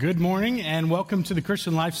Good morning and welcome to the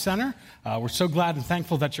Christian Life Center. We're so glad and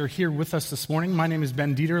thankful that you're here with us this morning. My name is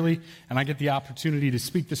Ben Dieterle, and I get the opportunity to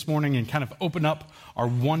speak this morning and kind of open up our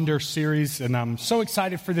Wonder series. And I'm so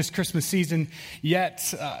excited for this Christmas season.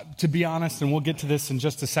 Yet, to be honest, and we'll get to this in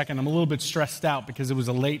just a second, I'm a little bit stressed out because it was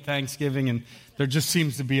a late Thanksgiving and there just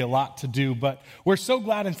seems to be a lot to do. But we're so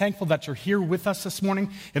glad and thankful that you're here with us this morning.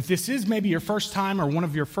 If this is maybe your first time or one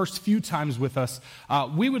of your first few times with us,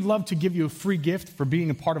 we would love to give you a free gift for being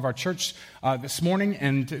a part of our church this morning.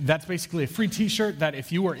 And that's basically a free t-shirt that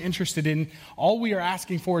if you are interested in, all we are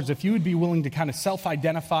asking for is if you would be willing to kind of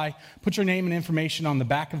self-identify, put your name and information on the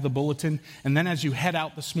back of the bulletin. And then as you head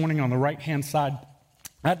out this morning on the right-hand side,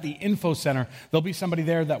 at the info center, there'll be somebody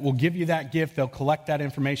there that will give you that gift. They'll collect that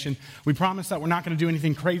information. We promise that we're not going to do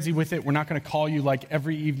anything crazy with it. We're not going to call you like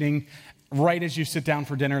every evening right as you sit down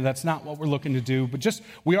for dinner. That's not what we're looking to do. But just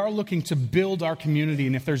we are looking to build our community.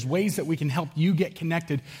 And if there's ways that we can help you get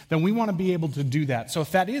connected, then we want to be able to do that. So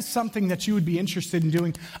if that is something that you would be interested in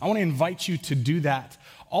doing, I want to invite you to do that.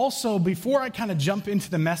 Also, before I kind of jump into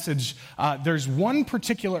the message, there's one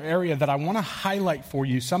particular area that I want to highlight for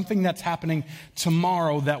you, something that's happening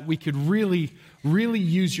tomorrow that we could really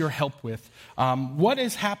use your help with. What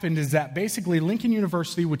has happened is that basically Lincoln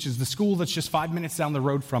University, which is the school that's just 5 minutes down the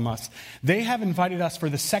road from us, they have invited us for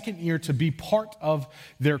the second year to be part of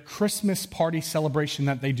their Christmas party celebration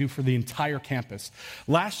that they do for the entire campus.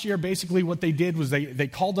 Last year, basically what they did was they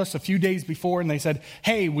called us a few days before and they said,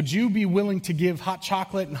 hey, would you be willing to give hot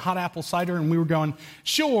chocolate and hot apple cider? And we were going,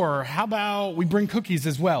 sure, how about we bring cookies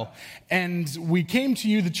as well? And we came to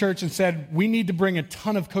you, the church, and said, we need to bring a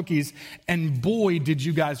ton of cookies. And boy, did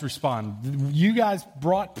you guys respond. You guys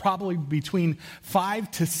brought probably between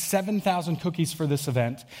 5,000 to 7,000 cookies for this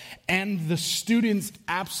event. And the students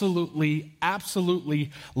absolutely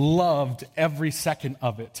loved every second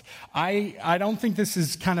of it. I don't think this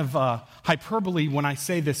is kind of hyperbole when I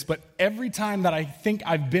say this, but every time that I think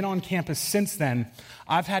I've been on campus since then,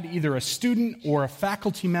 I've had either a student or a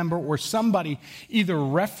faculty member or somebody either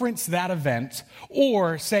reference that event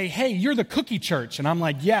or say, hey, you're the cookie church. And I'm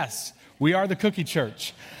like, yes, we are the cookie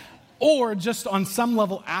church. Or just on some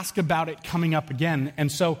level ask about it coming up again.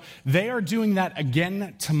 And so they are doing that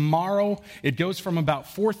again tomorrow. It goes from about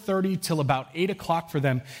 4:30 till about 8 o'clock for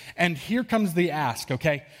them. And here comes the ask,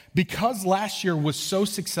 okay? Because last year was so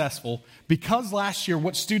successful, because last year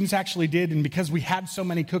what students actually did, and because we had so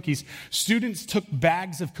many cookies, students took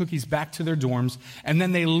bags of cookies back to their dorms, and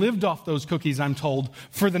then they lived off those cookies, I'm told,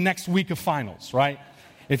 for the next week of finals, right?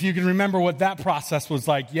 If you can remember what that process was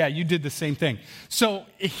like, yeah, you did the same thing. So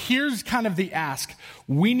here's kind of the ask.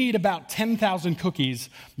 We need about 10,000 cookies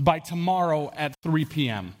by tomorrow at 3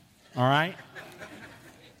 p.m., all right?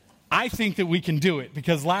 I think that we can do it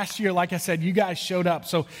because last year, like I said, you guys showed up.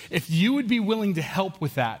 So if you would be willing to help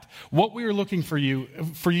with that, what we are looking for you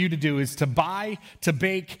to do is to buy, to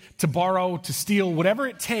bake, to borrow, to steal, whatever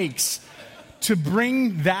it takes to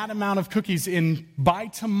bring that amount of cookies in by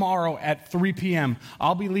tomorrow at 3 p.m.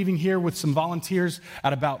 I'll be leaving here with some volunteers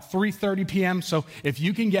at about 3:30 p.m. So if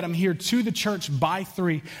you can get them here to the church by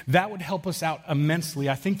 3, that would help us out immensely.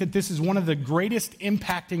 I think that this is one of the greatest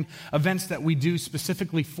impacting events that we do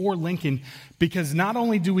specifically for Lincoln because not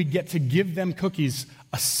only do we get to give them cookies,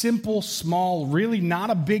 a simple, small, really not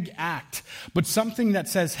a big act, but something that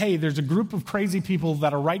says, hey, there's a group of crazy people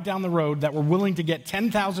that are right down the road that were willing to get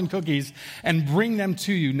 10,000 cookies and bring them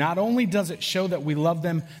to you. Not only does it show that we love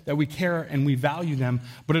them, that we care and we value them,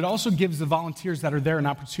 but it also gives the volunteers that are there an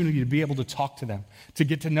opportunity to be able to talk to them, to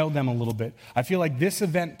get to know them a little bit. I feel like this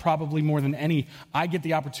event, probably more than any, I get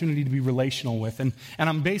the opportunity to be relational with. And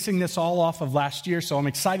I'm basing this all off of last year, so I'm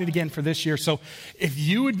excited again for this year. So if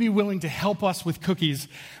you would be willing to help us with cookies,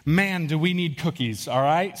 man, do we need cookies, all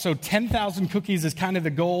right? So 10,000 cookies is kind of the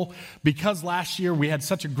goal. Because last year we had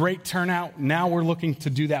such a great turnout, now we're looking to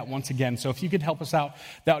do that once again. So if you could help us out,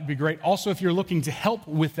 that would be great. Also, if you're looking to help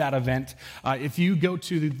with that event, if you go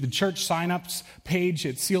to the church signups page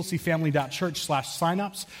at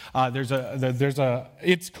clcfamily.church/signups, there's a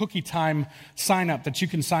It's Cookie Time sign-up that you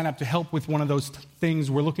can sign up to help with one of those things.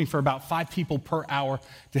 We're looking for about 5 people per hour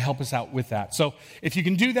to help us out with that. So if you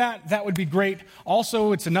can do that, that would be great. Also,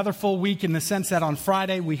 it's another full week in the sense that on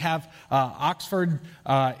Friday we have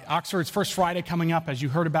Oxford's First Friday coming up, as you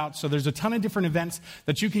heard about. So there's a ton of different events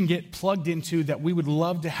that you can get plugged into that we would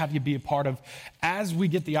love to have you be a part of as we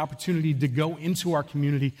get the opportunity to go into our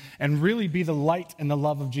community and really be the light and the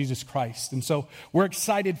love of Jesus Christ. And so we're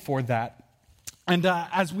excited for that. And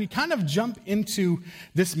as we kind of jump into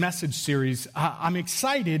this message series, I'm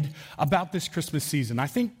excited about this Christmas season. I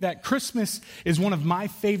think that Christmas is one of my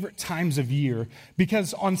favorite times of year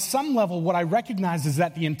because on some level, what I recognize is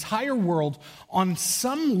that the entire world on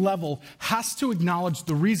some level has to acknowledge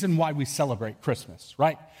the reason why we celebrate Christmas,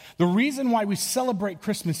 right? The reason why we celebrate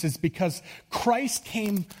Christmas is because Christ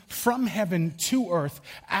came from heaven to earth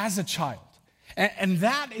as a child. And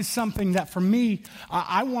that is something that for me,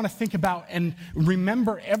 I want to think about and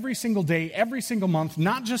remember every single day, every single month,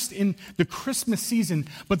 not just in the Christmas season,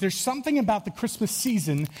 but there's something about the Christmas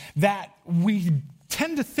season that we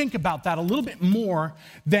tend to think about that a little bit more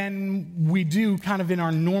than we do kind of in our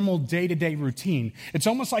normal day-to-day routine. It's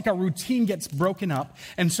almost like our routine gets broken up,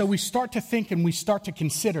 and so we start to think and we start to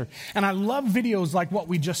consider. And I love videos like what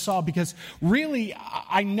we just saw because really,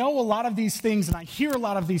 I know a lot of these things and I hear a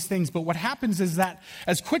lot of these things, but what happens is that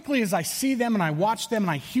as quickly as I see them and I watch them and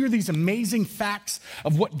I hear these amazing facts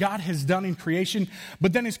of what God has done in creation,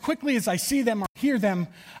 but then as quickly as I see them or hear them,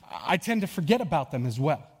 I tend to forget about them as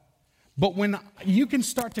well. But when you can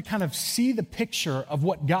start to kind of see the picture of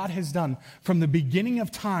what God has done from the beginning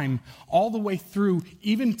of time all the way through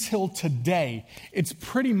even till today, it's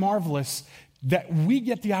pretty marvelous that we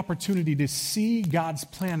get the opportunity to see God's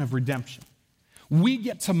plan of redemption. We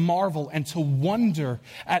get to marvel and to wonder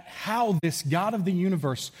at how this God of the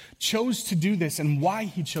universe chose to do this and why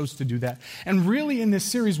he chose to do that. And really in this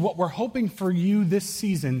series, what we're hoping for you this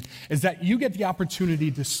season is that you get the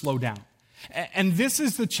opportunity to slow down. And this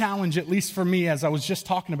is the challenge, at least for me, as I was just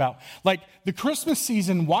talking about. Like the Christmas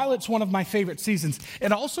season, while it's one of my favorite seasons,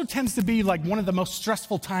 it also tends to be like one of the most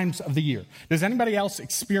stressful times of the year. Does anybody else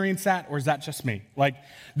experience that, or is that just me? Like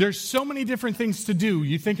there's so many different things to do.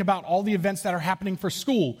 You think about all the events that are happening for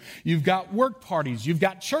school. You've got work parties. You've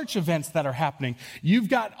got church events that are happening. You've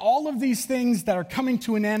got all of these things that are coming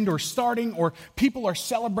to an end or starting, or people are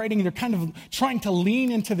celebrating. They're kind of trying to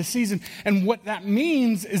lean into the season. And what that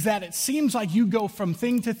means is that it seems like you go from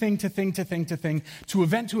thing to thing to thing to thing to thing to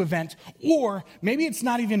event, or maybe it's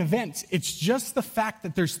not even events. It's just the fact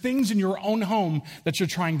that there's things in your own home that you're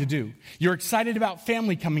trying to do. You're excited about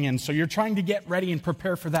family coming in, so you're trying to get ready and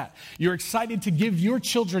prepare for that. You're excited to give your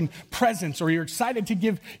children presents, or you're excited to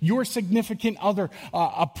give your significant other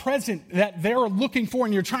a present that they're looking for,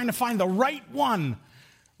 and you're trying to find the right one,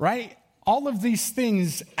 right? All of these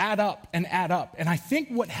things add up. And I think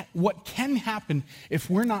what can happen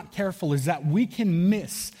if we're not careful is that we can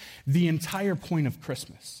miss the entire point of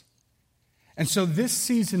Christmas. And so this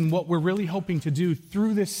season, what we're really hoping to do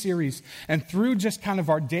through this series and through just kind of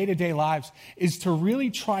our day-to-day lives is to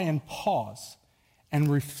really try and pause and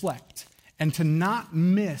reflect and to not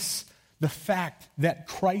miss the fact that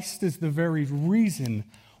Christ is the very reason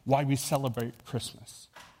why we celebrate Christmas.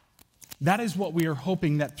 That is what we are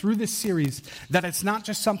hoping, that through this series, that it's not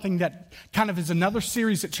just something that kind of is another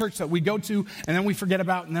series at church that we go to and then we forget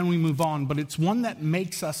about and then we move on, but it's one that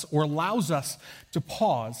makes us or allows us to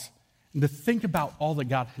pause and to think about all that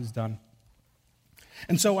God has done.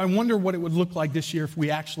 And so I wonder what it would look like this year if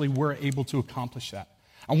we actually were able to accomplish that.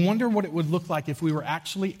 I wonder what it would look like if we were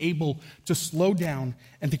actually able to slow down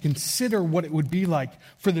and to consider what it would be like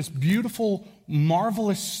for this beautiful,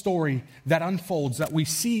 marvelous story that unfolds, that we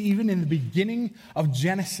see even in the beginning of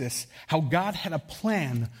Genesis, how God had a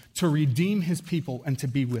plan to redeem his people and to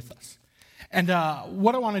be with us. And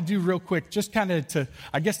what I want to do real quick, just kind of to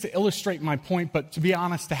illustrate my point, but to be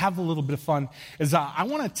honest, to have a little bit of fun, is I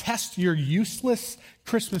want to test your useless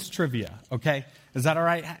Christmas trivia, okay? Is that all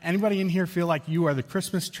right? Anybody in here feel like you are the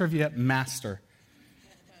Christmas trivia master?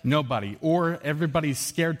 Nobody. Or everybody's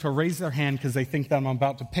scared to raise their hand because they think that I'm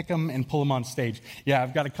about to pick them and pull them on stage. Yeah,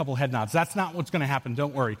 I've got a couple head nods. That's not what's going to happen.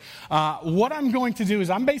 Don't worry. What I'm going to do is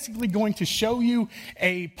I'm basically going to show you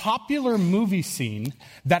a popular movie scene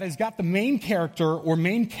that has got the main character or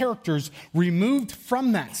main characters removed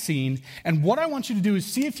from that scene. And what I want you to do is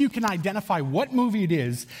see if you can identify what movie it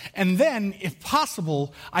is, and then, if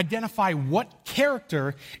possible, identify what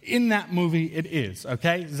character in that movie it is.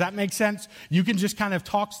 Okay? Does that make sense? You can just kind of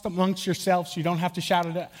talk amongst yourselves. You don't have to shout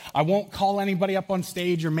it out. I won't call anybody up on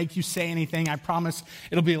stage or make you say anything. I promise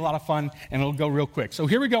it'll be a lot of fun and it'll go real quick. So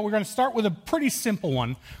here we go. We're going to start with a pretty simple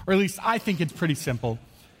one, or at least I think it's pretty simple.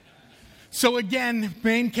 So again,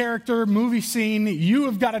 main character, movie scene, you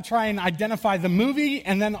have got to try and identify the movie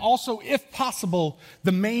and then also, if possible,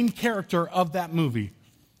 the main character of that movie.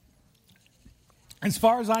 As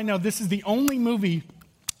far as I know, this is the only movie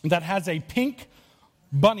that has a pink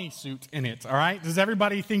bunny suit in it, all right? Does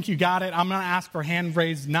everybody think you got it? I'm going to ask for hand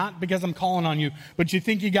raised, not because I'm calling on you, but you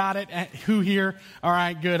think you got it? Who here? All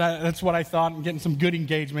right, good. That's what I thought. I'm getting some good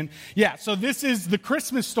engagement. Yeah, so this is the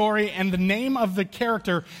Christmas Story, and the name of the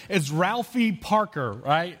character is Ralphie Parker,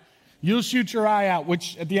 right? You'll shoot your eye out,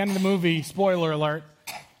 which at the end of the movie, spoiler alert,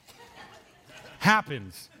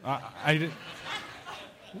 happens.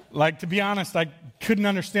 To be honest, I couldn't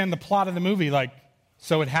understand the plot of the movie.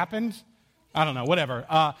 So it happened? I don't know,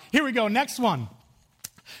 whatever. Here we go, next one.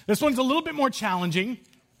 This one's a little bit more challenging.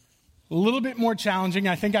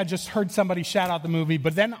 I think I just heard somebody shout out the movie,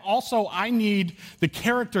 but then also I need the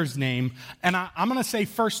character's name, and I'm going to say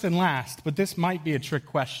first and last, but this might be a trick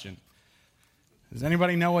question. Does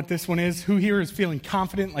anybody know what this one is? Who here is feeling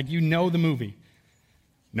confident, like you know the movie?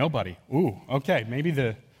 Nobody. Ooh, okay,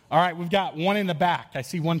 all right, we've got one in the back. I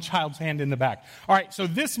see one child's hand in the back. All right, so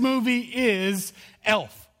this movie is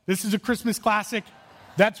Elf. This is a Christmas classic.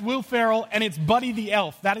 That's Will Ferrell, and it's Buddy the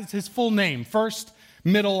Elf. That is his full name. First,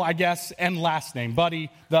 middle, I guess, and last name. Buddy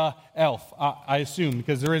the Elf, I assume,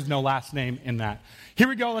 because there is no last name in that. Here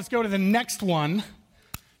we go. Let's go to the next one.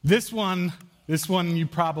 This one you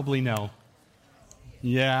probably know.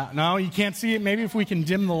 Yeah, no, you can't see it. Maybe if we can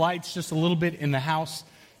dim the lights just a little bit in the house.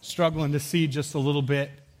 Struggling to see just a little bit.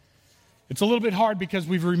 It's a little bit hard because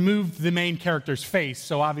we've removed the main character's face,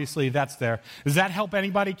 so obviously that's there. Does that help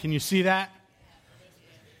anybody? Can you see that?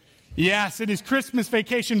 Yes, it is Christmas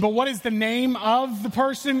Vacation, but what is the name of the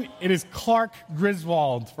person? It is Clark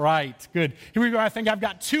Griswold. Right, good. Here we go. I think I've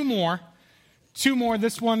got two more.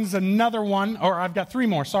 This one's another one, or I've got three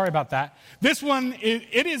more. Sorry about that. This one,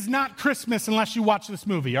 it is not Christmas unless you watch this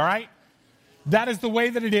movie, all right? That is the way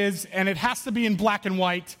that it is, and it has to be in black and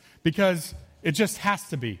white because it just has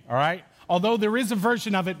to be, all right? Although there is a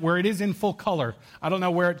version of it where it is in full color. I don't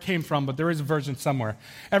know where it came from, but there is a version somewhere.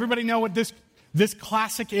 Everybody know what this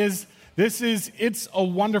classic is? This is It's a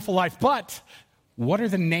Wonderful Life. But what are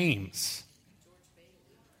the names?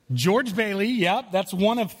 George Bailey, yep, that's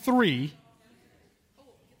one of three.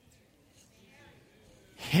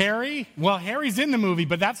 Harry? Well, Harry's in the movie,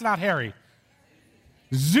 but that's not Harry.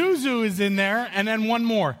 Zuzu is in there, and then one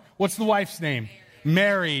more. What's the wife's name?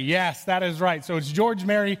 Mary, yes, that is right. So it's George,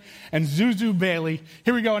 Mary, and Zuzu Bailey.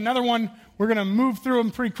 Here we go, another one. We're going to move through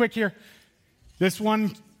them pretty quick here. This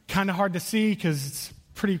one, kind of hard to see because it's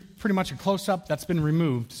pretty much a close-up that's been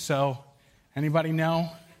removed. So, anybody know?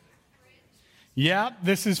 Yeah,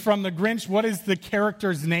 this is from The Grinch. What is the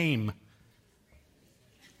character's name?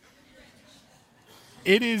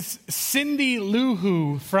 It is Cindy Lou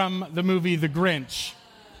Who from the movie The Grinch.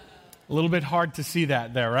 A little bit hard to see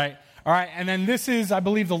that there, right? All right, and then this is, I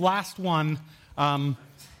believe, the last one.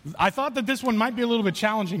 I thought that this one might be a little bit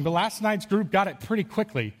challenging, but last night's group got it pretty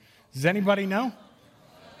quickly. Does anybody know?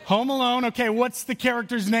 Home Alone. Okay, what's the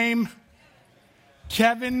character's name?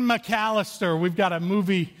 Kevin McAllister. We've got a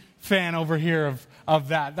movie fan over here of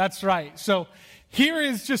that. That's right. So here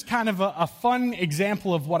is just kind of a fun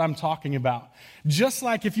example of what I'm talking about. Just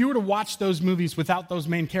like if you were to watch those movies without those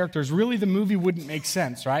main characters, really the movie wouldn't make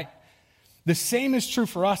sense, right? The same is true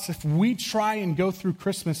for us if we try and go through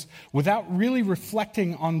Christmas without really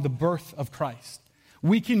reflecting on the birth of Christ.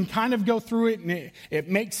 We can kind of go through it and it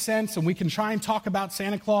makes sense, and we can try and talk about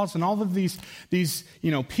Santa Claus and all of these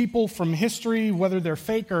people from history, whether they're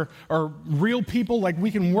fake or real people. Like, we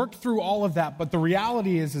can work through all of that, but the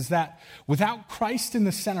reality is that without Christ in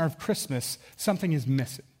the center of Christmas, something is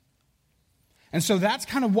missing. And so that's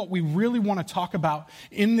kind of what we really want to talk about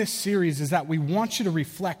in this series, is that we want you to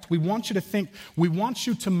reflect, we want you to think, we want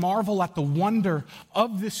you to marvel at the wonder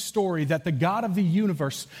of this story that the God of the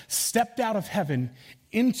universe stepped out of heaven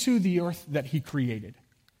into the earth that he created.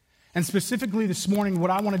 And specifically this morning,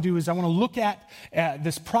 what I want to do is I want to look at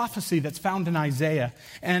this prophecy that's found in Isaiah.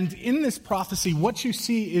 And in this prophecy, what you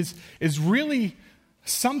see is really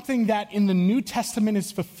something that in the New Testament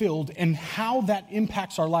is fulfilled, and how that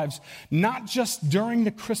impacts our lives, not just during the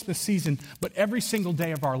Christmas season, but every single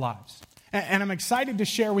day of our lives. And I'm excited to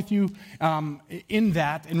share with you in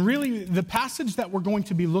that. And really, the passage that we're going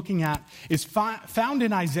to be looking at is found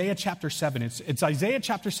in Isaiah chapter 7. It's Isaiah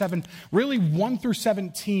chapter 7, really 1 through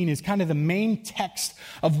 17 is kind of the main text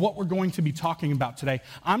of what we're going to be talking about today.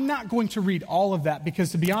 I'm not going to read all of that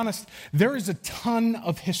because, to be honest, there is a ton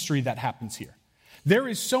of history that happens here. There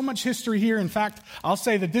is so much history here. In fact, I'll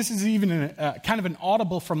say that this is even kind of an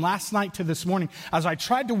audible from last night to this morning. As I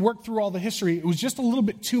tried to work through all the history, it was just a little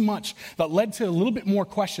bit too much that led to a little bit more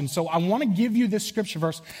questions. So I want to give you this scripture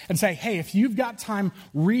verse and say, hey, if you've got time,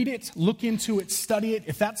 read it, look into it, study it,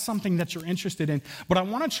 if that's something that you're interested in. But I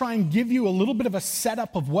want to try and give you a little bit of a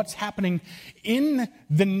setup of what's happening in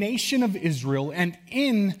the nation of Israel and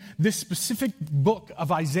in this specific book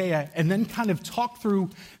of Isaiah, and then kind of talk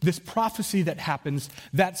through this prophecy that happens.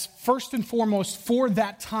 That's first and foremost for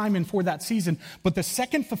that time and for that season. But the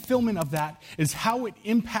second fulfillment of that is how it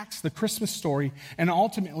impacts the Christmas story and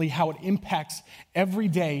ultimately how it impacts every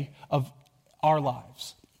day of our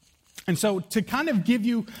lives. And so to kind of give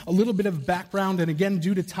you a little bit of background, and again,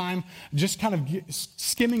 due to time, just kind of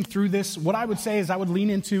skimming through this, what I would say is I would lean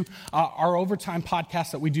into our Overtime podcast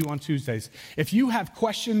that we do on Tuesdays. If you have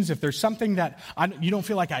questions, if there's something that you don't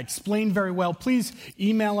feel like I explained very well, please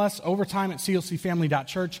email us,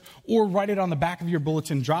 overtime@clcfamily.church, or write it on the back of your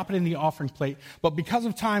bulletin, drop it in the offering plate. But because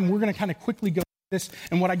of time, we're going to kind of quickly go this,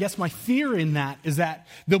 and what I guess my fear in that is that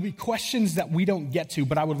there'll be questions that we don't get to,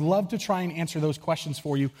 but I would love to try and answer those questions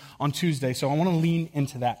for you on Tuesday, so I want to lean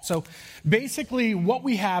into that. So basically what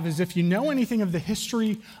we have is, if you know anything of the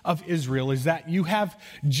history of Israel, is that you have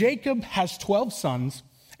Jacob has 12 sons,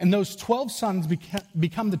 and those 12 sons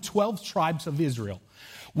become the 12 tribes of Israel.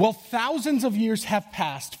 Well, thousands of years have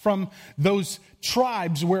passed from those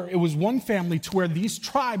tribes where it was one family to where these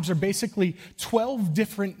tribes are basically 12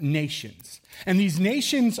 different nations. And these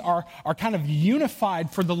nations are kind of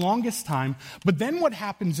unified for the longest time. But then what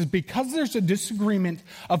happens is, because there's a disagreement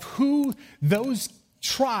of who those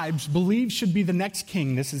tribes believe should be the next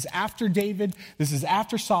king. This is after David. This is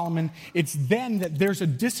after Solomon. It's then that there's a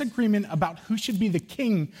disagreement about who should be the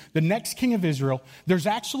king, the next king of Israel. There's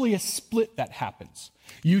actually a split that happens.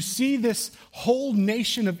 You see this whole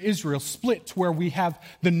nation of Israel split to where we have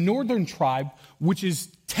the northern tribe, which is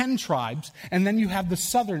 10 tribes, and then you have the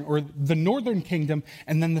southern, or the northern kingdom,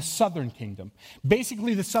 and then the southern kingdom.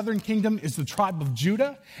 Basically, the southern kingdom is the tribe of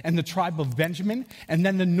Judah and the tribe of Benjamin, and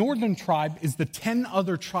then the northern tribe is the 10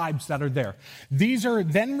 other tribes that are there. These are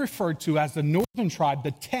then referred to as the northern tribe.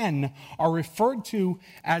 The 10 are referred to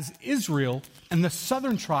as Israel, and the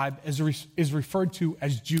southern tribe is referred to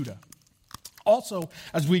as Judah. Also,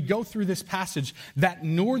 as we go through this passage, that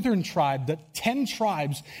northern tribe, the 10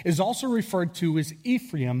 tribes, is also referred to as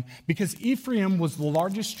Ephraim, because Ephraim was the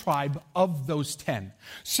largest tribe of those 10.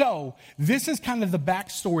 So, this is kind of the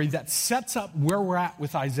backstory that sets up where we're at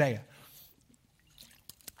with Isaiah.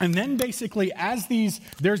 And then basically, as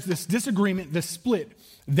there's this disagreement, this split,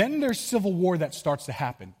 then there's civil war that starts to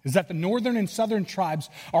happen. Is that the northern and southern tribes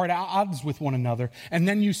are at odds with one another, and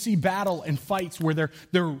then you see battle and fights where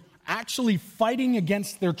they're actually fighting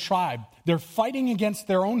against their tribe. They're fighting against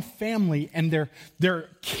their own family, and they're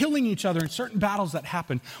killing each other in certain battles that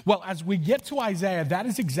happen. Well, as we get to Isaiah, that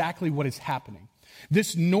is exactly what is happening.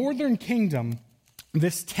 This northern kingdom,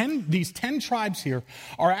 these 10 tribes here,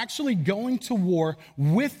 are actually going to war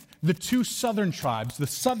with the two southern tribes, the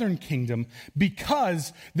southern kingdom,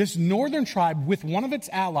 because this northern tribe, with one of its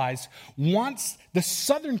allies, wants the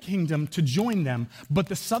southern kingdom to join them, but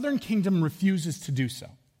the southern kingdom refuses to do so.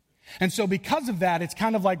 And so because of that, it's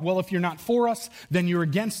kind of like, well, if you're not for us, then you're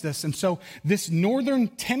against us. And so this northern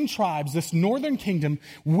 10 tribes, this northern kingdom,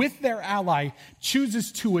 with their ally,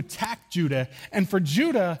 chooses to attack Judah. And for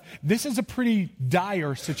Judah, this is a pretty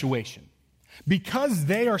dire situation, because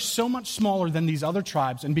they are so much smaller than these other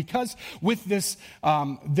tribes. And because with this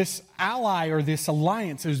ally, or this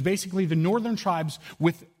alliance, it was basically the northern tribes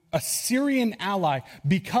with a Syrian ally,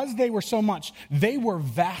 because they were so much, they were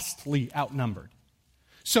vastly outnumbered.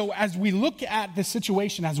 So as we look at this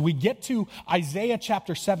situation, as we get to Isaiah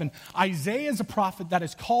chapter 7, Isaiah is a prophet that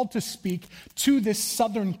is called to speak to this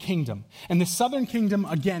southern kingdom. And the southern kingdom,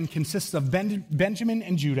 again, consists of Benjamin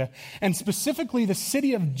and Judah. And specifically the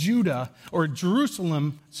city of Judah, or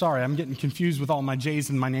Jerusalem, sorry, I'm getting confused with all my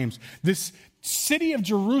J's and my names. This city of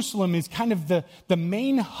Jerusalem is kind of the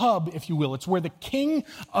main hub, if you will. It's where the king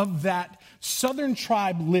of that southern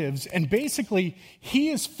tribe lives, and basically he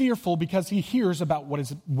is fearful because he hears about what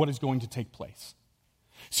is going to take place.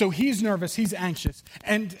 So he's nervous, he's anxious,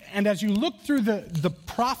 and as you look through the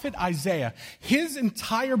prophet Isaiah, his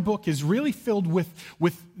entire book is really filled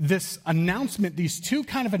with this announcement, these two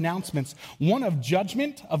kind of announcements, one of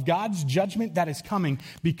judgment, of God's judgment that is coming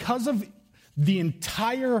because of the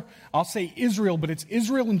entire, I'll say Israel, but it's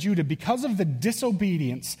Israel and Judah, because of the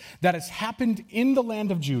disobedience that has happened in the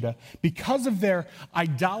land of Judah, because of their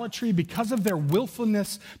idolatry, because of their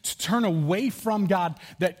willfulness to turn away from God,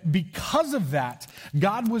 that because of that,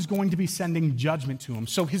 God was going to be sending judgment to them.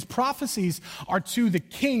 So his prophecies are to the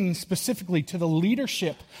king, specifically to the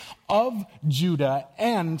leadership of Judah,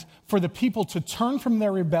 and for the people to turn from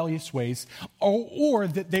their rebellious ways, or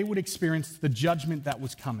that they would experience the judgment that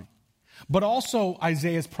was coming. But also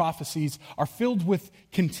Isaiah's prophecies are filled with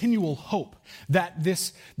continual hope that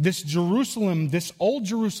this Jerusalem, this old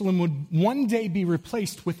Jerusalem, would one day be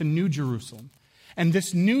replaced with a new Jerusalem. And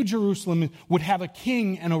this new Jerusalem would have a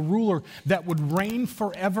king and a ruler that would reign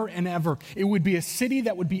forever and ever. It would be a city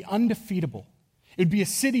that would be undefeatable. It would be a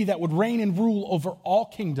city that would reign and rule over all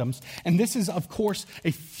kingdoms. And this is, of course,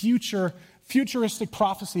 a futuristic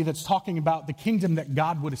prophecy that's talking about the kingdom that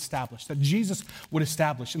God would establish, that Jesus would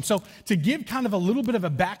establish. And so to give kind of a little bit of a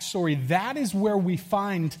backstory, that is where we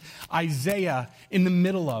find Isaiah in the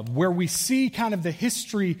middle of, where we see kind of the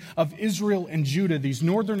history of Israel and Judah, these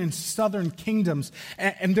northern and southern kingdoms.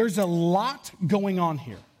 And there's a lot going on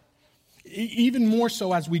here. Even more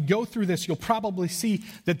so as we go through this, you'll probably see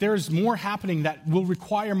that there's more happening that will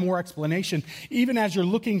require more explanation. Even as you're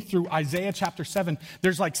looking through Isaiah chapter 7,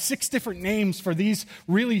 there's like 6 different names for these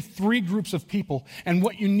really 3 groups of people. And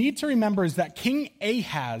what you need to remember is that King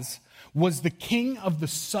Ahaz was the king of the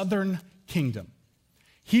southern kingdom.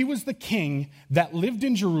 He was the king that lived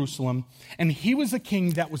in Jerusalem, and he was a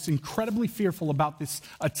king that was incredibly fearful about this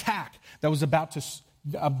attack that was about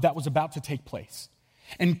to take place.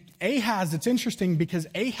 And Ahaz, it's interesting because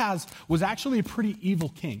Ahaz was actually a pretty evil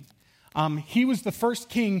king. He was the first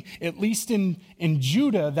king, at least in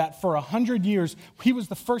Judah, that for 100 years, he was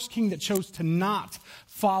the first king that chose to not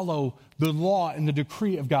follow the law and the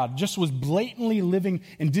decree of God, just was blatantly living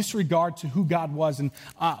in disregard to who God was and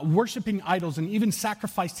worshiping idols, and even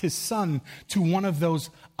sacrificed his son to one of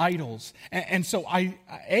those idols. And so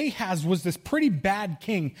Ahaz was this pretty bad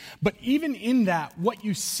king. But even in that, what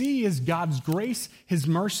you see is God's grace, his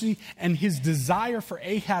mercy, and his desire for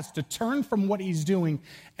Ahaz to turn from what he's doing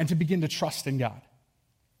and to begin to trust in God.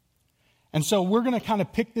 And so we're going to kind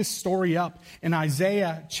of pick this story up in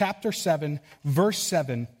Isaiah chapter 7, verse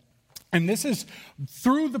 7. And this is,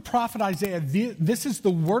 through the prophet Isaiah, this is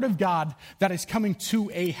the word of God that is coming to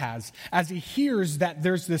Ahaz as he hears that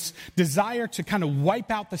there's this desire to kind of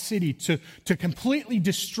wipe out the city, to completely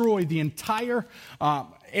destroy the entire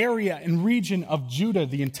area and region of Judah,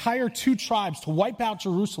 the entire 2 tribes, to wipe out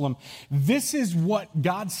Jerusalem. This is what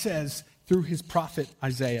God says through his prophet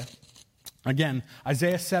Isaiah. Again,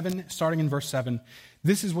 Isaiah 7, starting in verse 7,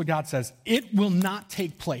 this is what God says: "It will not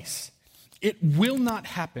take place. It will not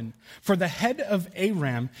happen. For the head of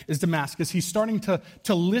Aram is Damascus." He's starting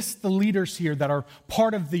to list the leaders here that are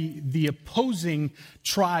part of the opposing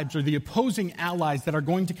tribes or the opposing allies that are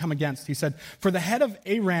going to come against. He said, "For the head of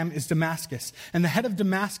Aram is Damascus, and the head of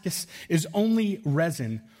Damascus is only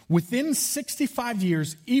Rezin. Within 65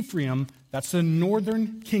 years, Ephraim," that's the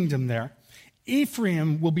northern kingdom there,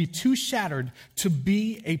 "Ephraim will be too shattered to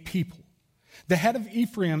be a people. The head of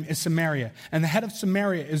Ephraim is Samaria, and the head of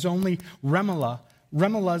Samaria is only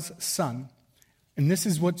Remaliah's son." And this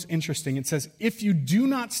is what's interesting. It says, "If you do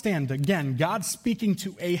not stand," again, God speaking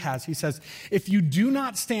to Ahaz, he says, "If you do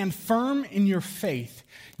not stand firm in your faith,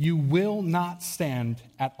 you will not stand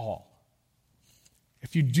at all."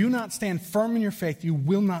 If you do not stand firm in your faith, you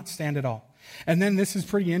will not stand at all. And then this is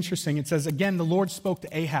pretty interesting. It says, again, the Lord spoke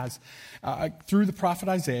to Ahaz through the prophet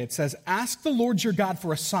Isaiah. It says, "Ask the Lord your God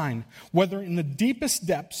for a sign, whether in the deepest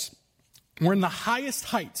depths or in the highest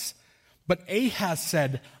heights." But Ahaz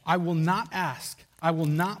said, "I will not ask. I will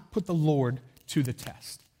not put the Lord to the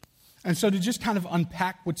test." And so to just kind of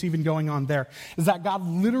unpack what's even going on there is that God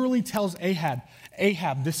literally tells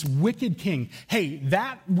Ahab, this wicked king, hey,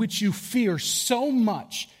 that which you fear so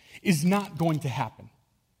much is not going to happen.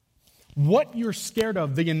 What you're scared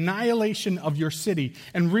of, the annihilation of your city,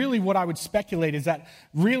 and really what I would speculate is that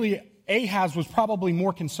really Ahaz was probably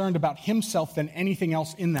more concerned about himself than anything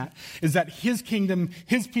else in that, is that his kingdom,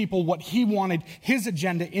 his people, what he wanted, his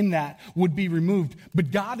agenda in that would be removed.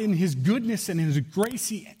 But God in his goodness and his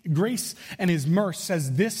grace and his mercy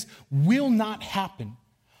says this will not happen.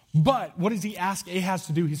 But what does he ask Ahaz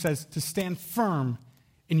to do? He says to stand firm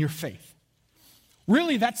in your faith.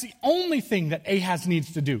 Really, that's the only thing that Ahaz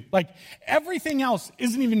needs to do. Like, everything else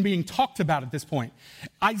isn't even being talked about at this point.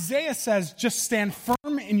 Isaiah says, just stand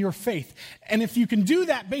firm in your faith. And if you can do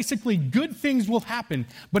that, basically, good things will happen.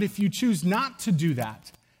 But if you choose not to do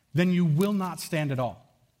that, then you will not stand at all.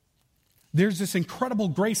 There's this incredible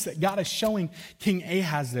grace that God is showing King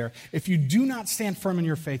Ahaz there. If you do not stand firm in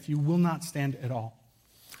your faith, you will not stand at all.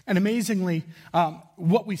 And amazingly,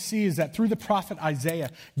 what we see is that through the prophet Isaiah,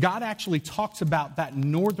 God actually talks about that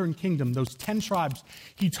northern kingdom, those 10 tribes.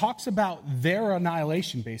 He talks about their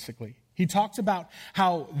annihilation, basically. He talks about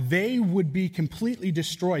how they would be completely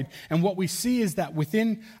destroyed. And what we see is that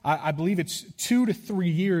within, I believe it's 2 to 3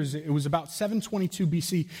 years, it was about 722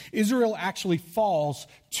 BC, Israel actually falls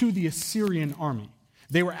to the Assyrian army.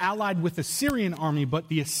 They were allied with the Syrian army, but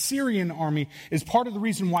the Assyrian army is part of the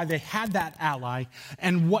reason why they had that ally.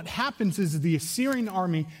 And what happens is the Assyrian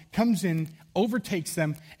army comes in, overtakes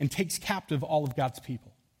them, and takes captive all of God's people.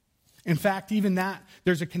 In fact, even that,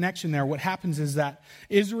 there's a connection there. What happens is that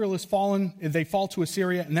Israel is fallen, they fall to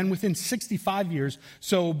Assyria, and then within 65 years,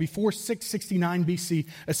 so before 669 BC,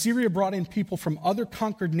 Assyria brought in people from other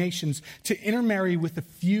conquered nations to intermarry with the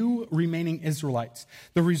few remaining Israelites.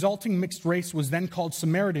 The resulting mixed race was then called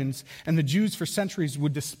Samaritans, and the Jews for centuries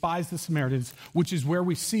would despise the Samaritans, which is where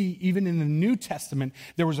we see, even in the New Testament,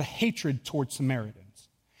 there was a hatred towards Samaritans.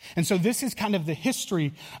 And so this is kind of the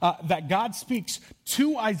history that God speaks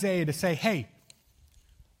to Isaiah to say, hey,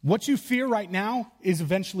 what you fear right now is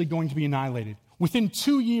eventually going to be annihilated. Within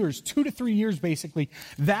 2 years, 2 to 3 years basically,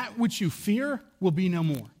 that which you fear will be no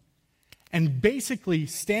more. And basically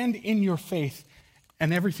stand in your faith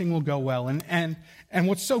and everything will go well. And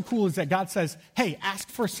what's so cool is that God says, hey, ask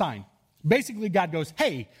for a sign. Basically, God goes,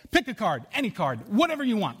 hey, pick a card, any card, whatever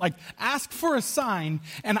you want. Like, ask for a sign,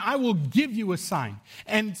 and I will give you a sign.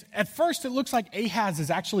 And at first, it looks like Ahaz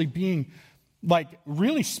is actually being, like,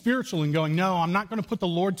 really spiritual and going, no, I'm not going to put the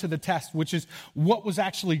Lord to the test, which is what was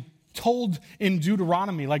actually told in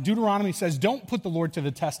Deuteronomy. Like, Deuteronomy says, don't put the Lord to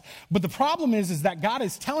the test. But the problem is that God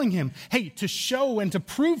is telling him, hey, to show and to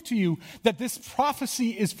prove to you that this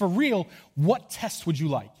prophecy is for real, what test would you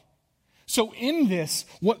like? So in this,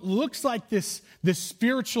 what looks like this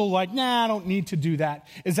spiritual, like, nah, I don't need to do that,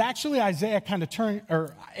 is actually Isaiah kind of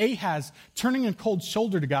Ahaz turning a cold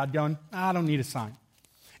shoulder to God, going, I don't need a sign.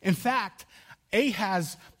 In fact,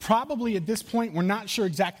 Ahaz probably at this point, we're not sure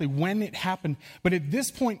exactly when it happened, but at this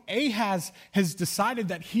point, Ahaz has decided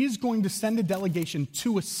that he's going to send a delegation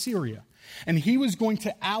to Assyria. And he was going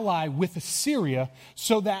to ally with Assyria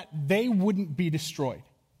so that they wouldn't be destroyed.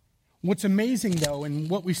 What's amazing, though, and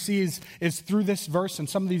what we see is through this verse, and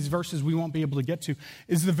some of these verses we won't be able to get to,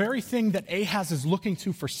 is the very thing that Ahaz is looking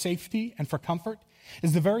to for safety and for comfort,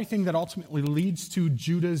 is the very thing that ultimately leads to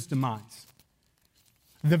Judah's demise.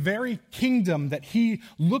 The very kingdom that he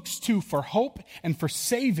looks to for hope and for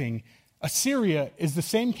saving, Assyria, is the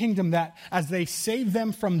same kingdom that, as they save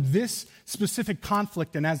them from this specific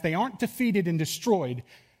conflict, and as they aren't defeated and destroyed,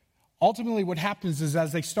 ultimately what happens is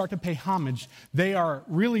as they start to pay homage, they are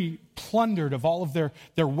really plundered of all of their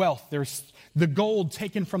wealth. There's the gold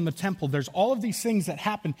taken from the temple. There's all of these things that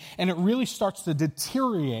happen, and it really starts to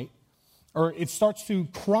deteriorate, or it starts to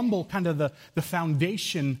crumble kind of the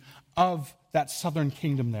foundation of that southern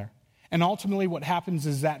kingdom there. And ultimately what happens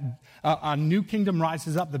is that a new kingdom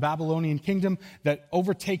rises up, the Babylonian kingdom, that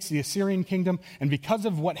overtakes the Assyrian kingdom. And because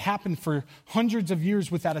of what happened for hundreds of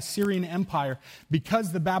years with that Assyrian empire,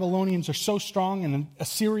 because the Babylonians are so strong and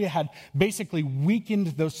Assyria had basically weakened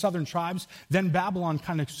those southern tribes, then Babylon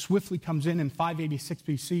kind of swiftly comes in 586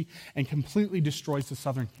 BC and completely destroys the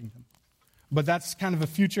southern kingdom. But that's kind of a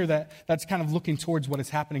future that's kind of looking towards what is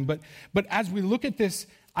happening. But as we look at this,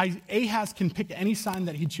 Ahaz can pick any sign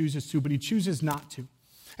that he chooses to, but he chooses not to.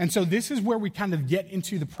 And so this is where we kind of get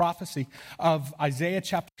into the prophecy of Isaiah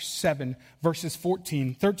chapter 7, verses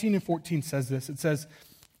 13 and 14 says this. It says,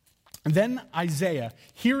 then Isaiah,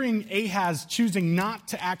 hearing Ahaz choosing not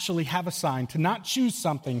to actually have a sign, to not choose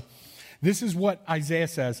something, this is what Isaiah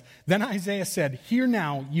says. Then Isaiah said, hear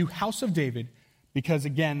now, you house of David, because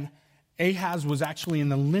again, Ahaz was actually in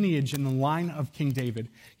the lineage, in the line of King David.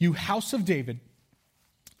 You house of David,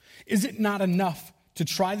 is it not enough to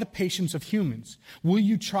try the patience of humans? Will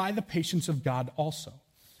you try the patience of God also?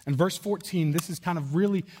 And verse 14, this is kind of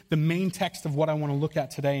really the main text of what I want to look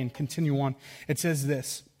at today and continue on. It says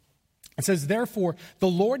this. It says, therefore, the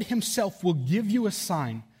Lord himself will give you a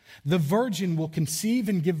sign. The virgin will conceive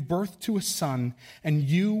and give birth to a son, and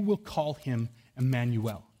you will call him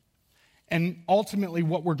Emmanuel. And ultimately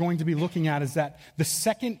what we're going to be looking at is that the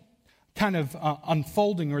second kind of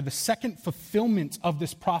unfolding, or the second fulfillment of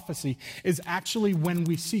this prophecy, is actually when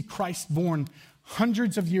we see Christ born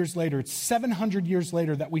hundreds of years later. It's 700 years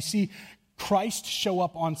later that we see Christ show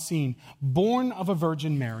up on scene, born of a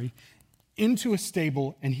Virgin Mary, into a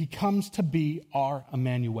stable, and he comes to be our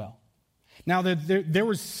Emmanuel. Now, there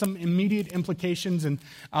was some immediate implications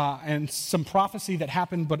and some prophecy that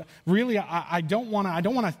happened, but really, I don't want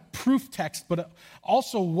to proof text, but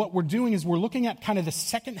also what we're doing is we're looking at kind of the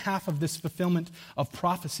second half of this fulfillment of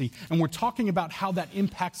prophecy, and we're talking about how that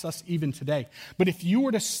impacts us even today. But if you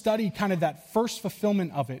were to study kind of that first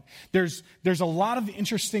fulfillment of it, there's a lot of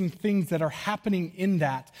interesting things that are happening in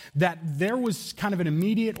that there was kind of an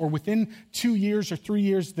immediate or within 2 years or 3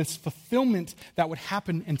 years, this fulfillment that would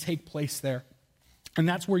happen and take place there. And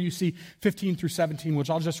that's where you see 15 through 17, which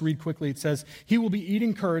I'll just read quickly. It says, he will be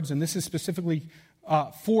eating curds, and this is specifically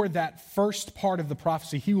for that first part of the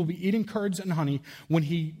prophecy. He will be eating curds and honey when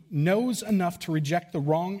he knows enough to reject the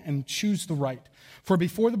wrong and choose the right. For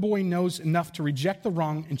before the boy knows enough to reject the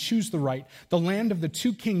wrong and choose the right, the land of the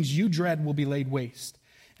two kings you dread will be laid waste.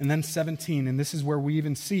 And then 17, and this is where we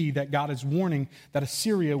even see that God is warning that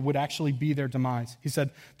Assyria would actually be their demise. He said,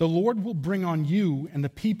 the Lord will bring on you and the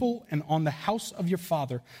people and on the house of your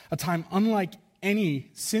father a time unlike any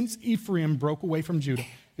since Ephraim broke away from Judah.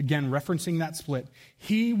 Again, referencing that split.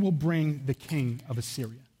 He will bring the king of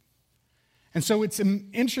Assyria. And so it's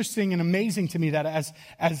interesting and amazing to me that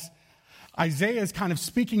as Isaiah is kind of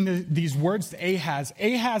speaking these words to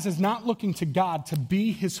Ahaz is not looking to God to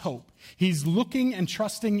be his hope. He's looking and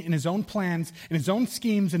trusting in his own plans, in his own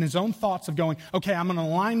schemes, in his own thoughts of going, okay, I'm going to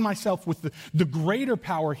align myself with the greater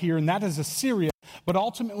power here, and that is Assyria. But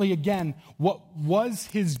ultimately, again, what was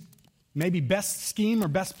his maybe best scheme or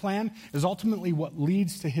best plan is ultimately what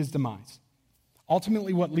leads to his demise.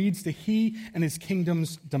 Ultimately, what leads to he and his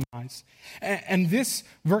kingdom's demise. And this,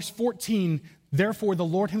 verse 14, therefore the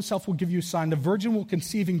Lord himself will give you a sign. The virgin will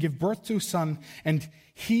conceive and give birth to a son, and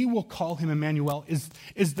he will call him Emmanuel,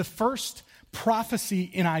 is the first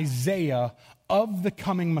prophecy in Isaiah of the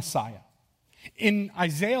coming Messiah. In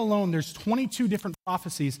Isaiah alone, there's 22 different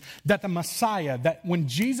prophecies that the Messiah, that when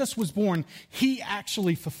Jesus was born, he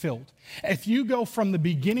actually fulfilled. If you go from the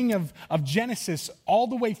beginning of Genesis all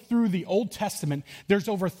the way through the Old Testament, there's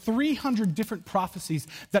over 300 different prophecies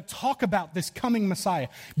that talk about this coming Messiah,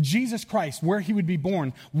 Jesus Christ, where he would be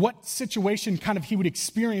born, what situation kind of he would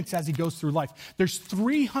experience as he goes through life. There's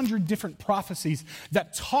 300 different prophecies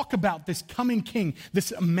that talk about this coming king,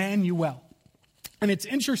 this Emmanuel. And it's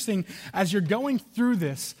interesting, as you're going through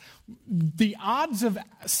this, the odds of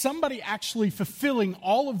somebody actually fulfilling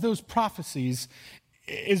all of those prophecies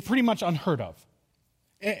is pretty much unheard of.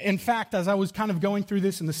 In fact, as I was kind of going through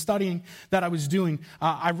this and the studying that I was doing,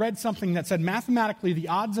 I read something that said mathematically the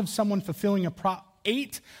odds of someone fulfilling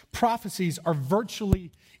 8 prophecies are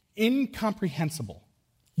virtually incomprehensible.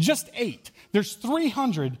 Just 8. There's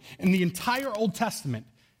 300 in the entire Old Testament.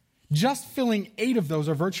 Just filling 8 of those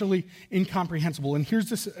are virtually incomprehensible. And here's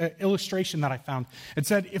this illustration that I found. It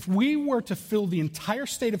said, if we were to fill the entire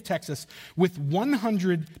state of Texas with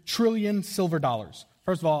 100 trillion silver dollars.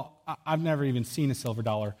 First of all, I've never even seen a silver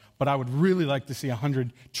dollar, but I would really like to see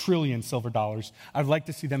 100 trillion silver dollars. I'd like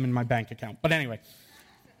to see them in my bank account. But anyway,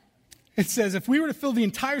 it says, if we were to fill the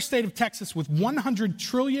entire state of Texas with 100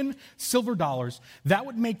 trillion silver dollars, that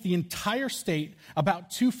would make the entire state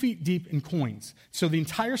about 2 feet deep in coins. So the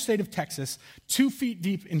entire state of Texas, 2 feet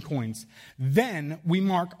deep in coins. Then we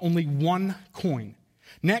mark only 1 coin.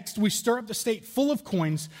 Next, we stir up the state full of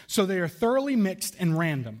coins so they are thoroughly mixed and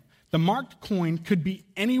random. The marked coin could be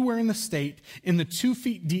anywhere in the state in the 2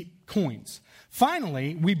 feet deep coins.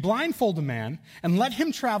 Finally, we blindfold a man and let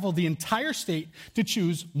him travel the entire state to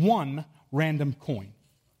choose 1 random coin.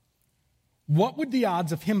 What would the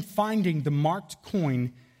odds of him finding the marked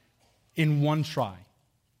coin in 1 try?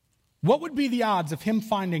 What would be the odds of him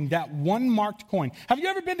finding that 1 marked coin? Have you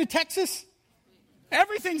ever been to Texas?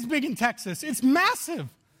 Everything's big in Texas. It's massive.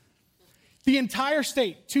 The entire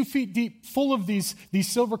state, 2 feet deep, full of these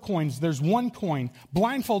silver coins. There's 1 coin.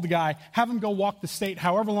 Blindfold the guy, have him go walk the state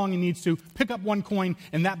however long he needs to, pick up 1 coin,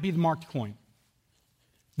 and that be the marked coin.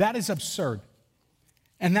 That is absurd.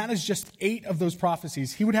 And that is just 8 of those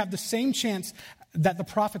prophecies. He would have the same chance that the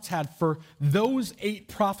prophets had for those 8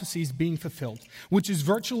 prophecies being fulfilled, which is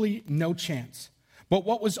virtually no chance. But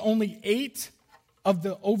what was only 8 of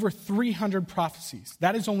the over 300 prophecies.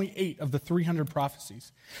 That is only 8 of the 300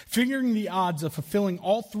 prophecies. Figuring the odds of fulfilling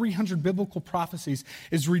all 300 biblical prophecies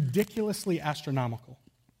is ridiculously astronomical.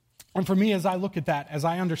 And for me, as I look at that, as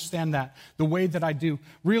I understand that, the way that I do,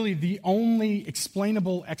 really the only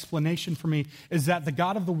explainable explanation for me is that the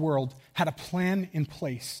God of the world had a plan in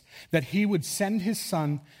place, that he would send his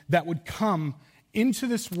son that would come into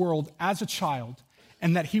this world as a child,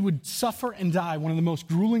 and that he would suffer and die one of the most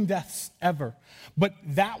grueling deaths ever. But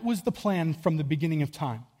that was the plan from the beginning of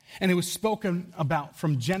time. And it was spoken about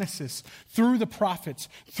from Genesis, through the prophets,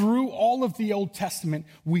 through all of the Old Testament.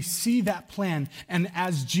 We see that plan. And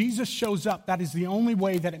as Jesus shows up, that is the only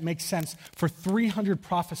way that it makes sense for 300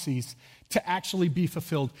 prophecies to actually be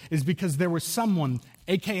fulfilled, is because there was someone,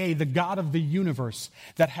 aka the God of the universe,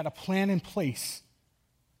 that had a plan in place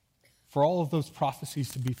for all of those prophecies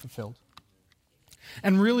to be fulfilled.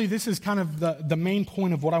 And really, this is kind of the main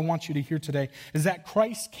point of what I want you to hear today, is that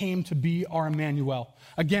Christ came to be our Emmanuel.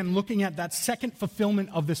 Again, looking at that second fulfillment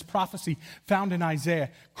of this prophecy found in Isaiah,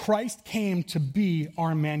 Christ came to be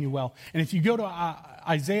our Emmanuel. And if you go to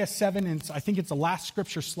Isaiah 7, and I think it's the last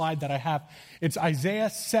scripture slide that I have, it's Isaiah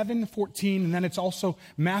 7:14, and then it's also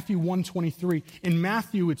Matthew 1:23. In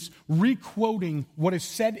Matthew, it's re-quoting what is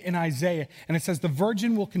said in Isaiah, and it says, "The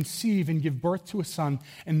virgin will conceive and give birth to a son,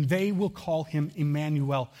 and they will call him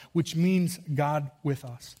Emmanuel," which means God with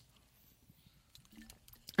us.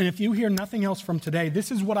 And if you hear nothing else from today, this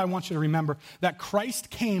is what I want you to remember, that Christ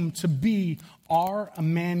came to be our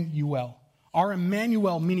Emmanuel. Our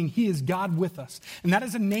Emmanuel, meaning he is God with us. And that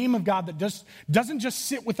is a name of God that doesn't just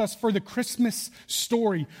sit with us for the Christmas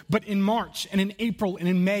story, but in March and in April and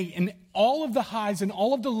in May and all of the highs and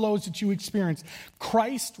all of the lows that you experience,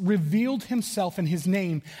 Christ revealed himself and his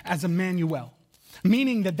name as Emmanuel.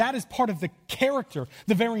 Meaning that is part of the character,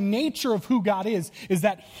 the very nature of who God is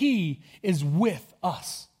that he is with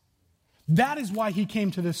us. That is why he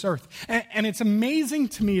came to this earth. And it's amazing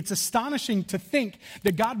to me, it's astonishing to think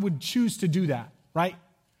that God would choose to do that, right?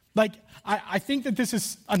 Like, I think that this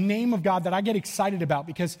is a name of God that I get excited about,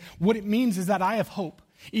 because what it means is that I have hope.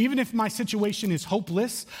 Even if my situation is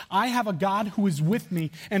hopeless, I have a God who is with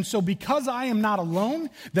me. And so because I am not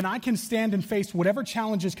alone, then I can stand and face whatever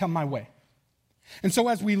challenges come my way. And so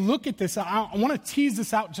as we look at this, I want to tease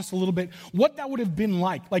this out just a little bit, what that would have been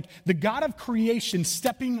like the God of creation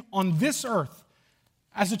stepping on this earth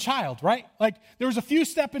as a child, right? Like, there was a few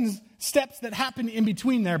steps that happened in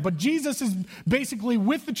between there, but Jesus is basically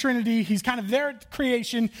with the Trinity. He's kind of there at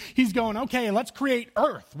creation. He's going, okay, let's create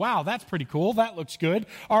earth. Wow, that's pretty cool. That looks good.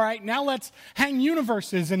 All right, now let's hang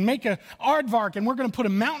universes and make a aardvark, and we're going to put a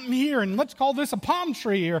mountain here, and let's call this a palm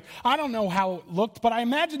tree, or I don't know how it looked, but I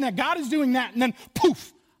imagine that God is doing that, and then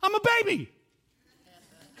poof, I'm a baby.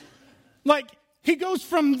 Like, he goes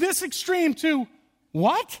from this extreme to,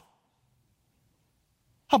 what?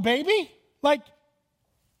 A baby? Like,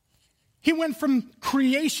 he went from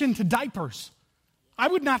creation to diapers. I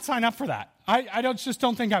would not sign up for that. I just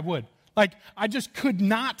don't think I would. Like, I just could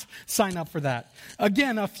not sign up for that.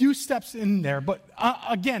 Again, a few steps in there, but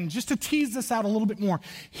again, just to tease this out a little bit more,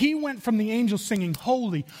 he went from the angels singing,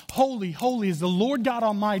 "Holy, holy, holy is the Lord God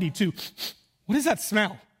Almighty," to, what does that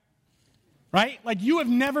smell? Right? Like, you have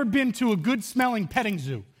never been to a good smelling petting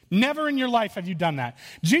zoo. Never in your life have you done that.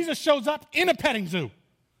 Jesus shows up in a petting zoo.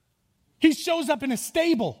 He shows up in a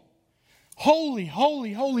stable. Holy,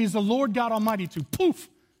 holy, holy is the Lord God Almighty, to poof.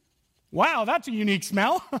 Wow, that's a unique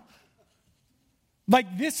smell.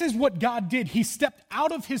 Like, this is what God did. He stepped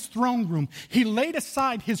out of his throne room. He laid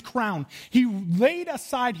aside his crown. He laid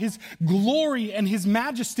aside his glory and his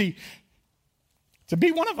majesty to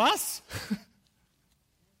be one of us.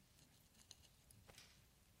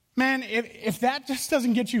 Man, if that just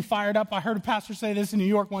doesn't get you fired up, I heard a pastor say this in New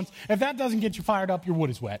York once, if that doesn't get you fired up, your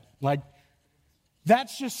wood is wet. Like,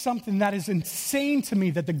 that's just something that is insane to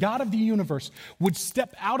me, that the God of the universe would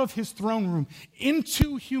step out of his throne room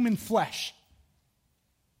into human flesh.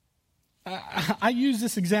 I use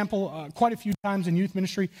this example quite a few times in youth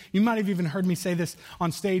ministry. You might have even heard me say this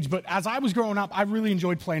on stage, but as I was growing up, I really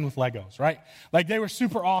enjoyed playing with Legos, right? Like, they were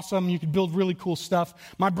super awesome. You could build really cool stuff.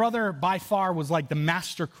 My brother, by far, was like the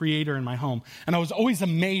master creator in my home, and I was always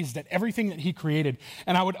amazed at everything that he created,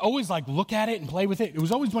 and I would always like look at it and play with it. It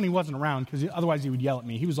was always when he wasn't around, because otherwise he would yell at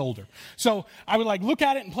me. He was older. So I would like look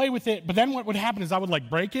at it and play with it, but then what would happen is I would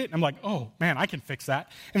like break it, and I'm like, oh man, I can fix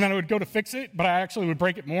that. And then I would go to fix it, but I actually would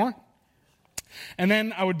break it more. And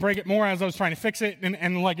then I would break it more as I was trying to fix it,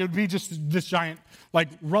 and like, it would be just this giant like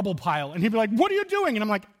rubble pile. And he'd be like, "What are you doing?" And I'm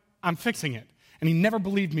like, "I'm fixing it." And he never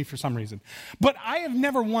believed me for some reason. But I have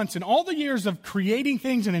never once, in all the years of creating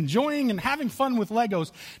things and enjoying and having fun with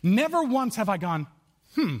Legos, never once have I gone,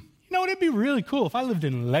 you know what, it'd be really cool if I lived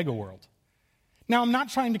in Lego World. Now, I'm not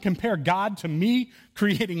trying to compare God to me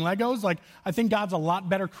creating Legos. Like, I think God's a lot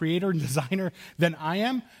better creator and designer than I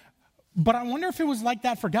am. But I wonder if it was like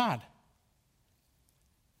that for God.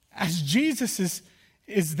 As Jesus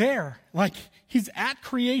is there, like, he's at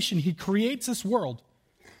creation, he creates this world.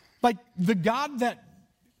 Like, the God that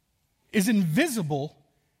is invisible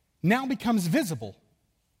now becomes visible.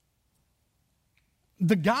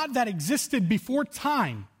 The God that existed before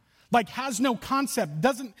time, like has no concept,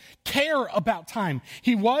 doesn't care about time.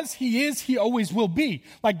 He was, he is, he always will be.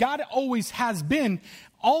 Like God always has been,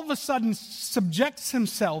 all of a sudden subjects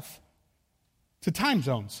himself to time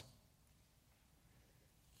zones,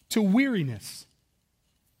 to weariness,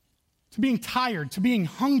 to being tired, to being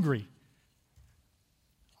hungry,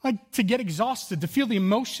 like to get exhausted, to feel the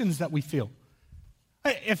emotions that we feel.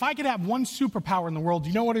 If I could have one superpower in the world,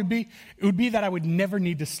 you know what it would be? It would be that I would never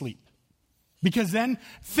need to sleep. Because then,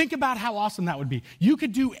 think about how awesome that would be. You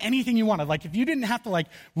could do anything you wanted. Like, if you didn't have to,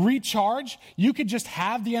 recharge, you could just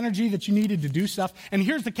have the energy that you needed to do stuff. And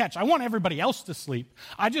here's the catch. I want everybody else to sleep.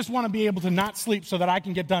 I just want to be able to not sleep so that I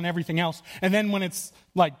can get done everything else. And then when it's,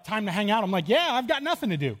 time to hang out, I'm like, yeah, I've got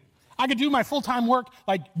nothing to do. I could do my full-time work,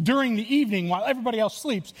 during the evening while everybody else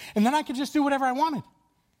sleeps. And then I could just do whatever I wanted.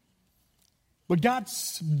 But God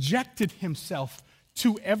subjected himself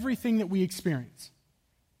to everything that we experience.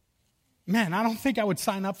 Man, I don't think I would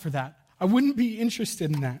sign up for that. I wouldn't be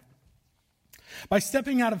interested in that. By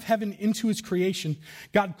stepping out of heaven into his creation,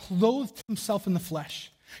 God clothed himself in the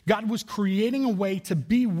flesh. God was creating a way to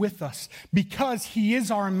be with us because he is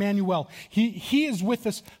our Emmanuel. He is with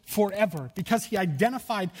us forever because he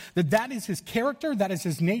identified that is his character, that is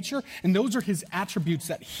his nature, and those are his attributes,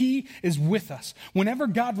 that he is with us. Whenever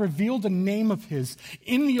God revealed a name of his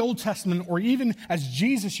in the Old Testament, or even as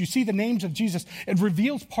Jesus, you see the names of Jesus, it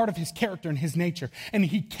reveals part of his character and his nature, and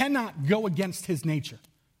he cannot go against his nature.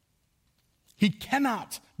 He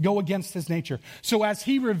cannot go against his nature. So as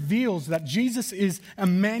he reveals that Jesus is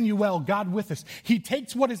Emmanuel, God with us, he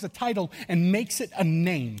takes what is a title and makes it a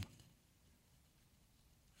name.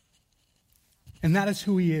 And that is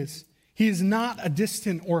who he is. He is not a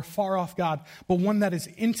distant or far off God, but one that is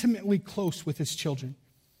intimately close with his children.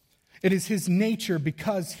 It is his nature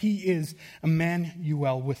because he is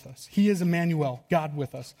Emmanuel with us. He is Emmanuel, God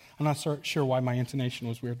with us. I'm not sure why my intonation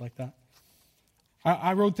was weird like that.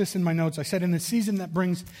 I wrote this in my notes. I said, in a season that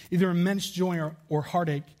brings either immense joy or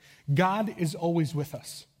heartache, God is always with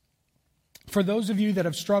us. For those of you that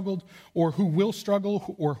have struggled or who will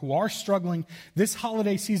struggle or who are struggling, this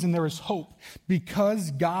holiday season there is hope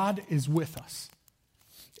because God is with us.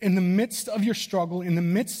 In the midst of your struggle, in the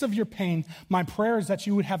midst of your pain, my prayer is that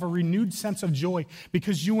you would have a renewed sense of joy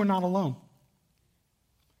because you are not alone.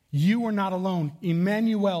 You are not alone.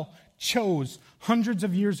 Emmanuel chose hundreds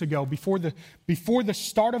of years ago, before the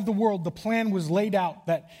start of the world, the plan was laid out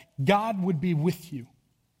that God would be with you.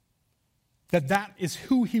 That is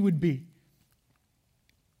who he would be.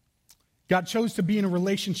 God chose to be in a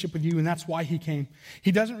relationship with you, and that's why he came.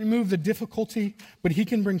 He doesn't remove the difficulty, but he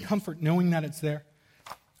can bring comfort knowing that it's there.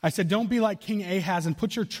 I said, don't be like King Ahaz and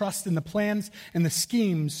put your trust in the plans and the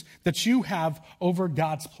schemes that you have over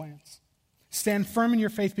God's plans. Stand firm in your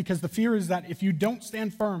faith, because the fear is that if you don't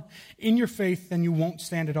stand firm in your faith, then you won't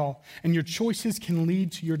stand at all. And your choices can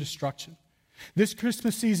lead to your destruction. This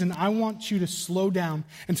Christmas season, I want you to slow down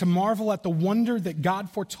and to marvel at the wonder that God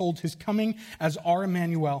foretold his coming as our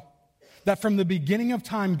Emmanuel. That from the beginning of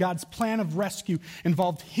time, God's plan of rescue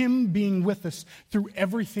involved him being with us through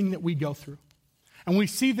everything that we go through. And we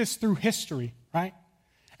see this through history, right?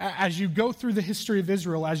 As you go through the history of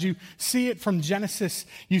Israel, as you see it from Genesis,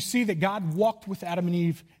 you see that God walked with Adam and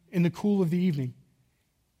Eve in the cool of the evening.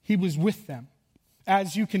 He was with them.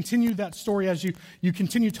 As you continue that story, as you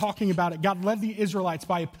continue talking about it, God led the Israelites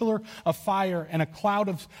by a pillar of fire and a cloud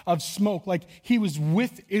of smoke, like he was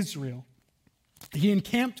with Israel. He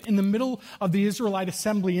encamped in the middle of the Israelite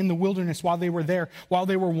assembly in the wilderness while they were there, while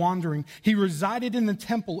they were wandering. He resided in the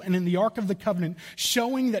temple and in the Ark of the Covenant,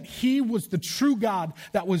 showing that he was the true God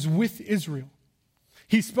that was with Israel.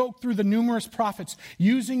 He spoke through the numerous prophets,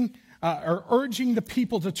 urging the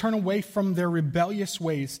people to turn away from their rebellious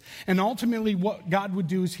ways. And ultimately what God would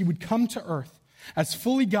do is he would come to earth as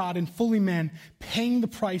fully God and fully man, paying the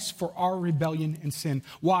price for our rebellion and sin.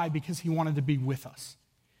 Why? Because he wanted to be with us.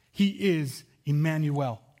 He is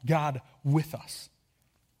Emmanuel, God with us.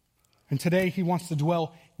 And today he wants to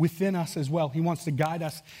dwell within us as well. He wants to guide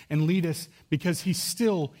us and lead us because he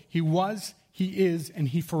was, he is, and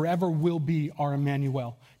he forever will be our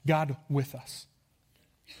Emmanuel, God with us.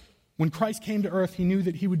 When Christ came to earth, he knew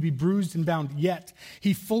that he would be bruised and bound, yet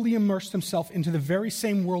he fully immersed himself into the very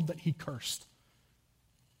same world that he cursed.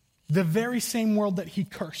 The very same world that he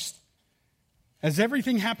cursed. As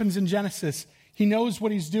everything happens in Genesis, he knows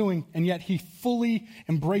what he's doing, and yet he fully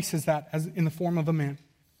embraces that as in the form of a man.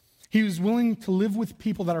 He was willing to live with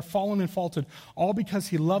people that are fallen and faulted, all because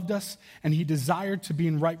he loved us and he desired to be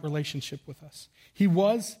in right relationship with us. He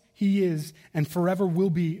was, he is, and forever will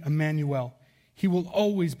be Emmanuel. He will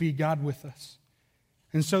always be God with us.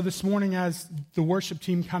 And so this morning, as the worship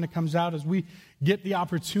team kind of comes out, as we get the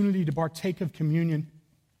opportunity to partake of communion,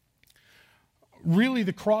 really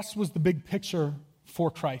the cross was the big picture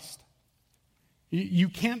for Christ. You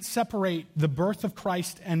can't separate the birth of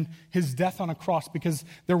Christ and his death on a cross because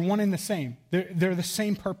they're one and the same. They're the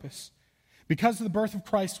same purpose. Because the birth of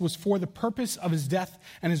Christ was for the purpose of his death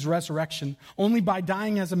and his resurrection, only by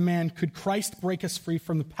dying as a man could Christ break us free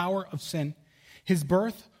from the power of sin. His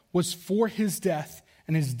birth was for his death,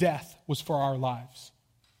 and his death was for our lives.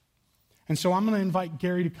 And so I'm going to invite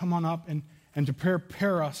Gary to come on up and to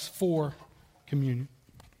prepare us for communion.